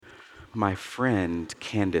My friend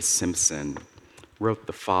Candace Simpson wrote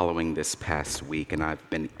the following this past week, and I've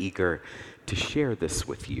been eager to share this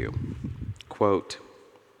with you. Quote,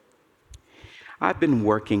 I've been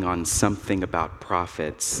working on something about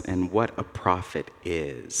prophets and what a prophet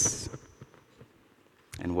is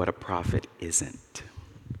and what a prophet isn't.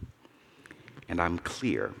 And I'm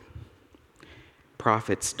clear.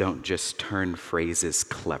 Prophets don't just turn phrases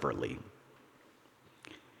cleverly.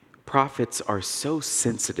 Prophets are so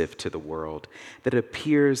sensitive to the world that it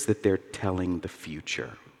appears that they're telling the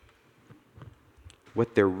future.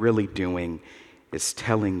 What they're really doing is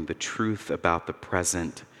telling the truth about the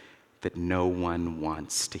present that no one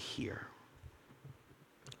wants to hear.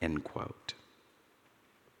 End quote.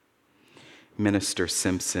 Minister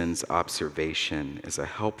Simpson's observation is a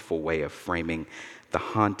helpful way of framing the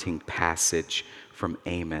haunting passage from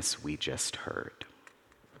Amos we just heard.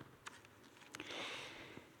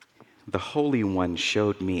 The Holy One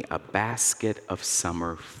showed me a basket of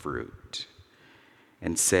summer fruit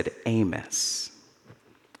and said, Amos,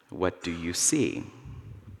 what do you see?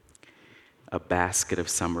 A basket of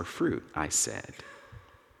summer fruit, I said.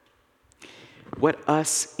 What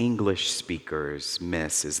us English speakers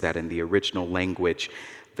miss is that in the original language,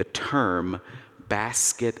 the term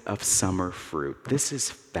basket of summer fruit, this is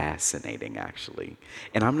fascinating actually.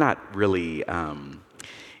 And I'm not really,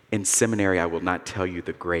 in seminary, I will not tell you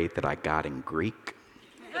the grade that I got in Greek.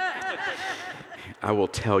 I will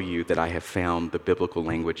tell you that I have found the biblical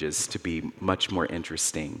languages to be much more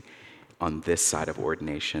interesting on this side of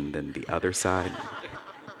ordination than the other side.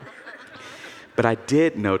 But I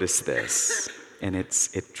did notice this, and it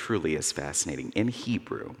truly is fascinating. In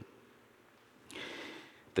Hebrew,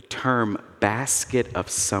 the term basket of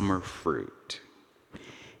summer fruit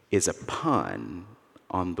is a pun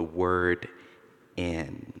on the word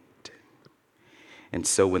end. And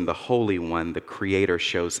so when the Holy One, the Creator,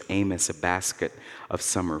 shows Amos a basket of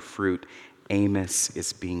summer fruit, Amos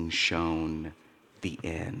is being shown the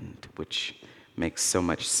end, which makes so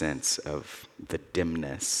much sense of the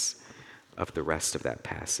dimness of the rest of that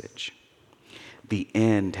passage. The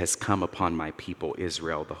end has come upon my people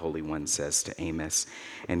Israel, the Holy One says to Amos,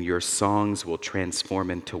 and your songs will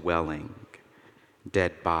transform into wailing.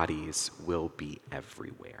 Dead bodies will be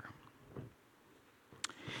everywhere.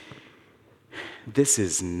 This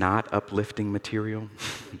is not uplifting material.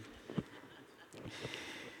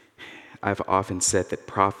 I've often said that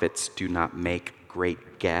prophets do not make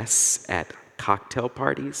great guests at cocktail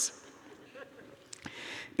parties,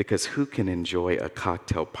 because who can enjoy a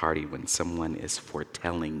cocktail party when someone is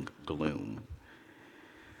foretelling gloom?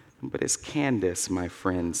 But as Candace, my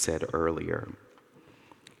friend, said earlier,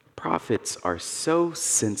 prophets are so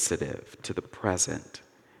sensitive to the present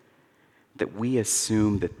that we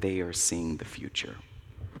assume that they are seeing the future.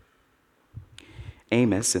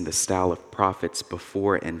 Amos, in the style of prophets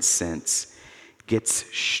before and since, gets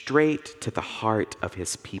straight to the heart of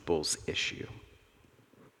his people's issue.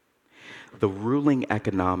 The ruling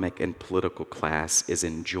economic and political class is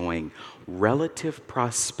enjoying relative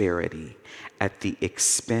prosperity at the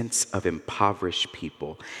expense of impoverished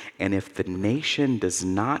people, and if the nation does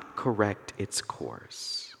not correct its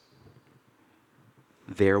course,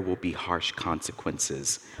 there will be harsh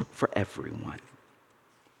consequences for everyone.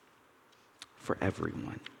 For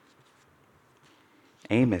everyone.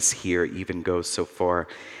 Amos here even goes so far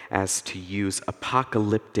as to use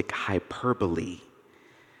apocalyptic hyperbole.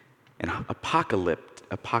 And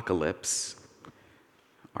apocalypse,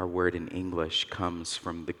 our word in English, comes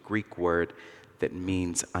from the Greek word that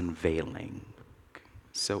means unveiling.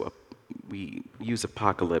 So we use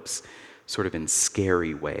apocalypse sort of in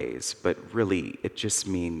scary ways, but really it just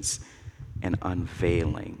means an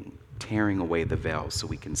unveiling, tearing away the veil so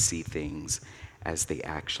we can see things as they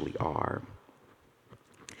actually are.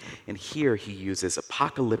 And here he uses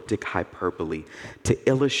apocalyptic hyperbole to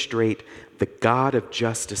illustrate the God of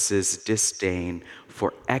justice's disdain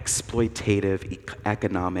for exploitative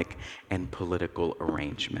economic and political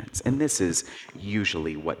arrangements. And this is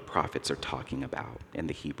usually what prophets are talking about in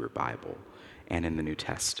the Hebrew Bible and in the New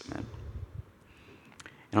Testament.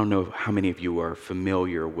 I don't know how many of you are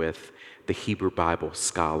familiar with the Hebrew Bible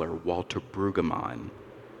scholar Walter Brueggemann.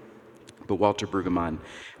 But Walter Brueggemann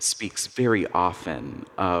speaks very often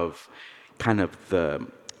of kind of the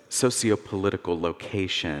socio-political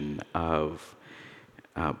location of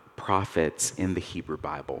prophets in the Hebrew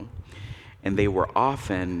Bible. And they were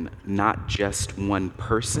often not just one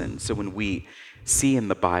person. So when we see in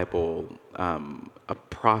the Bible a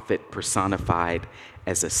prophet personified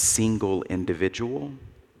as a single individual,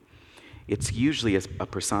 It's usually a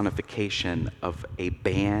personification of a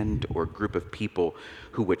band or group of people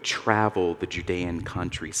who would travel the Judean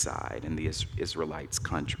countryside and the Israelites'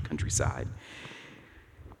 countryside,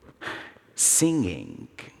 singing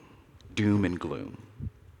doom and gloom.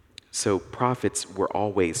 So prophets were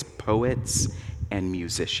always poets and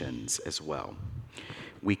musicians as well.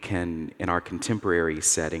 We can, in our contemporary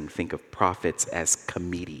setting, think of prophets as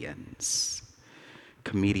comedians.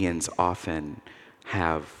 Comedians often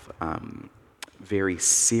have very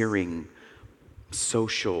searing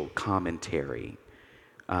social commentary,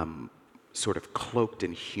 sort of cloaked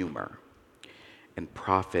in humor. And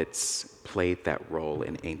prophets played that role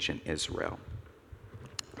in ancient Israel.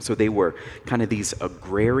 So they were kind of these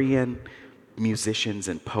agrarian musicians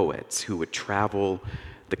and poets who would travel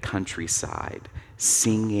the countryside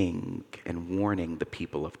singing and warning the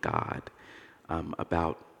people of God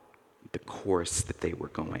about the course that they were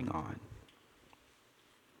going on.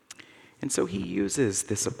 And so he uses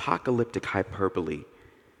this apocalyptic hyperbole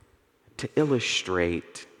to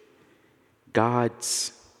illustrate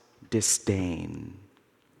God's disdain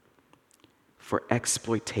for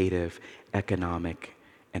exploitative economic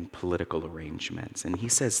and political arrangements. And he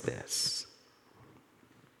says this: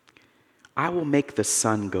 I will make the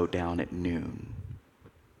sun go down at noon,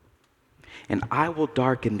 and I will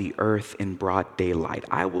darken the earth in broad daylight.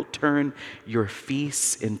 I will turn your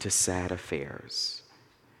feasts into sad affairs,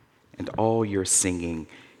 and all your singing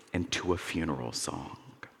into a funeral song.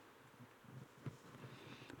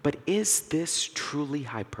 But is this truly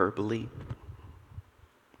hyperbole?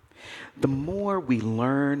 The more we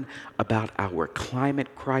learn about our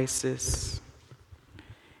climate crisis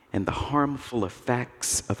and the harmful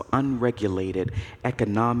effects of unregulated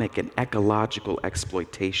economic and ecological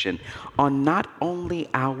exploitation on not only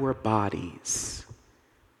our bodies,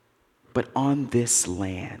 but on this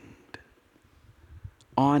land,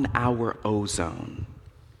 on our ozone,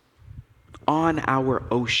 on our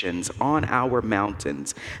oceans, on our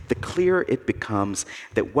mountains, the clearer it becomes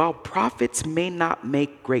that while prophets may not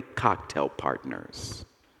make great cocktail partners,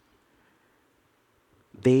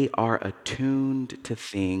 they are attuned to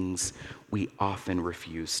things we often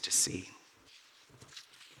refuse to see.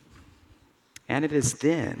 And it is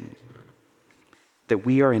then that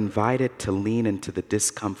we are invited to lean into the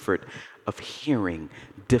discomfort of hearing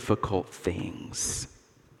difficult things,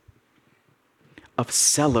 of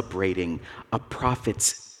celebrating a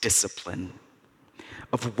prophet's discipline,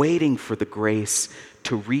 of waiting for the grace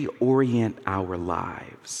to reorient our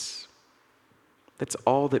lives. That's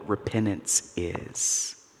all that repentance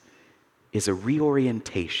is a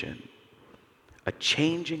reorientation, a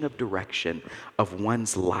changing of direction of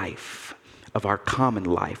one's life, of our common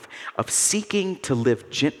life, of seeking to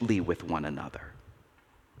live gently with one another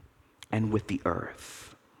and with the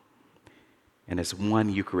earth. And as one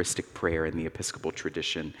Eucharistic prayer in the Episcopal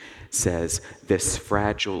tradition says, this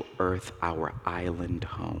fragile earth, our island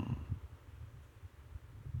home.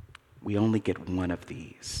 We only get one of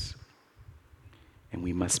these, and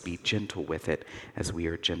we must be gentle with it as we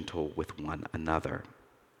are gentle with one another.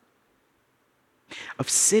 Of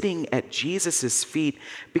sitting at Jesus' feet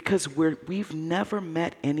because we've never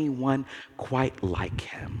met anyone quite like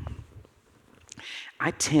him.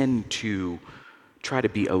 I tend to try to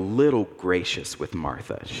be a little gracious with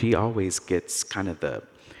Martha. She always gets kind of the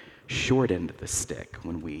short end of the stick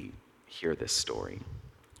when we hear this story.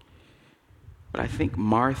 But I think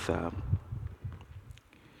Martha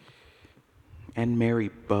and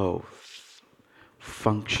Mary both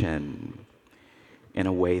function in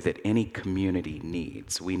a way that any community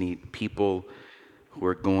needs. We need people who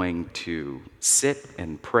are going to sit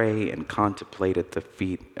and pray and contemplate at the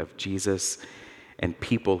feet of Jesus, and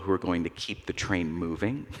people who are going to keep the train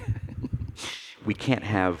moving. We can't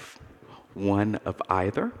have one of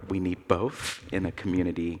either. We need both in a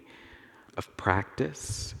community of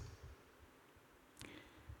practice.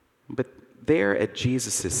 But there at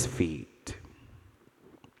Jesus' feet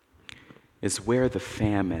is where the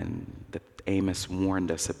famine that Amos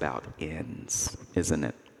warned us about ends, isn't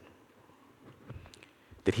it?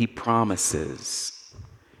 That he promises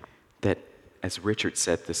that, as Richard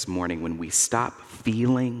said this morning, when we stop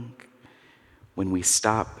feeling, when we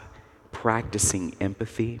stop practicing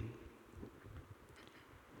empathy,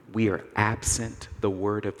 we are absent the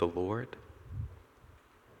word of the Lord.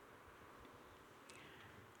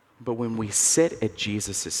 But when we sit at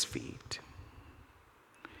Jesus' feet,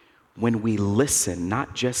 when we listen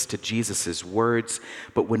not just to Jesus' words,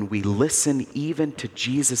 but when we listen even to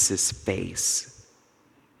Jesus' face,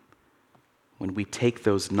 when we take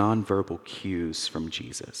those nonverbal cues from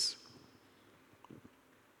Jesus,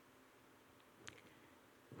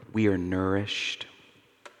 we are nourished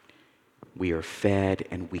we are fed,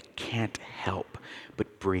 and we can't help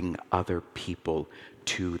but bring other people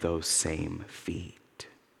to those same feet.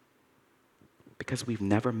 Because we've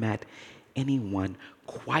never met anyone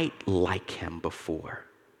quite like him before.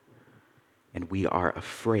 And we are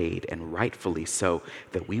afraid, and rightfully so,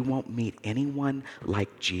 that we won't meet anyone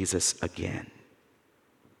like Jesus again.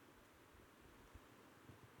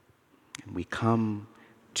 And we come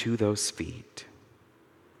to those feet,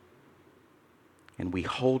 and we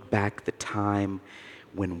hold back the time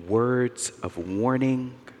when words of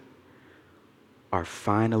warning are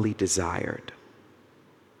finally desired,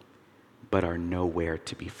 but are nowhere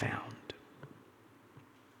to be found.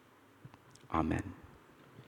 Amen.